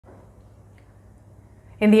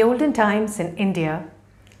In the olden times in India,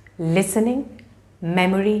 listening,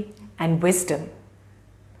 memory, and wisdom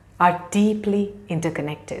are deeply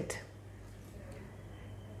interconnected.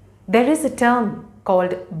 There is a term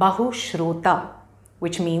called Bahu Shrota,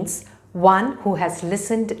 which means one who has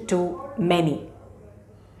listened to many.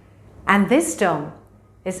 And this term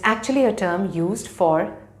is actually a term used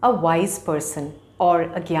for a wise person or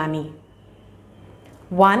a jnani.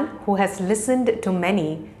 One who has listened to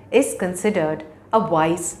many is considered a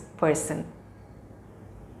wise person.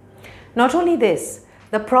 Not only this,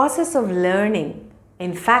 the process of learning,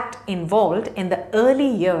 in fact, involved in the early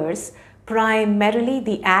years primarily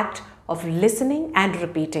the act of listening and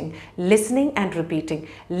repeating, listening and repeating,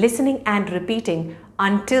 listening and repeating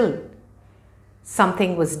until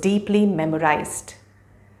something was deeply memorized.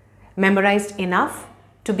 Memorized enough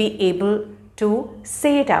to be able to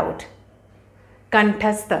say it out.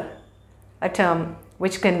 Kanthastha, a term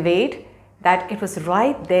which conveyed that it was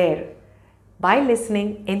right there by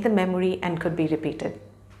listening in the memory and could be repeated.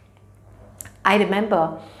 I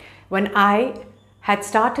remember when I had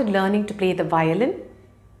started learning to play the violin,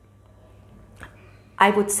 I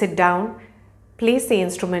would sit down, place the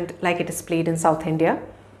instrument like it is played in South India,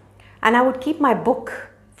 and I would keep my book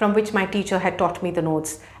from which my teacher had taught me the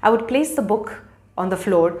notes. I would place the book on the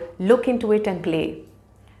floor, look into it and play.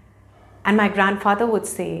 And my grandfather would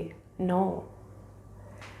say, no,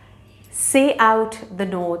 say out the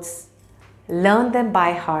notes, learn them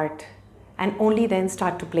by heart, and only then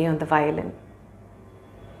start to play on the violin.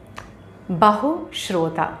 Bahu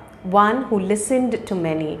Shrota, one who listened to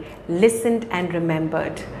many, listened and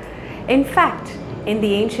remembered. In fact, in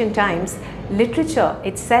the ancient times, literature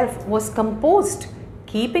itself was composed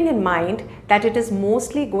keeping in mind that it is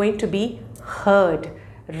mostly going to be heard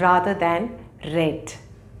rather than read.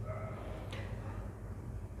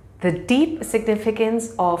 The deep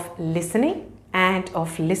significance of listening and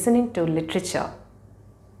of listening to literature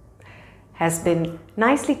has been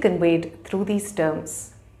nicely conveyed through these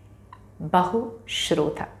terms. Bahu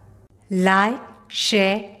Shrota. Like,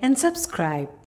 share and subscribe.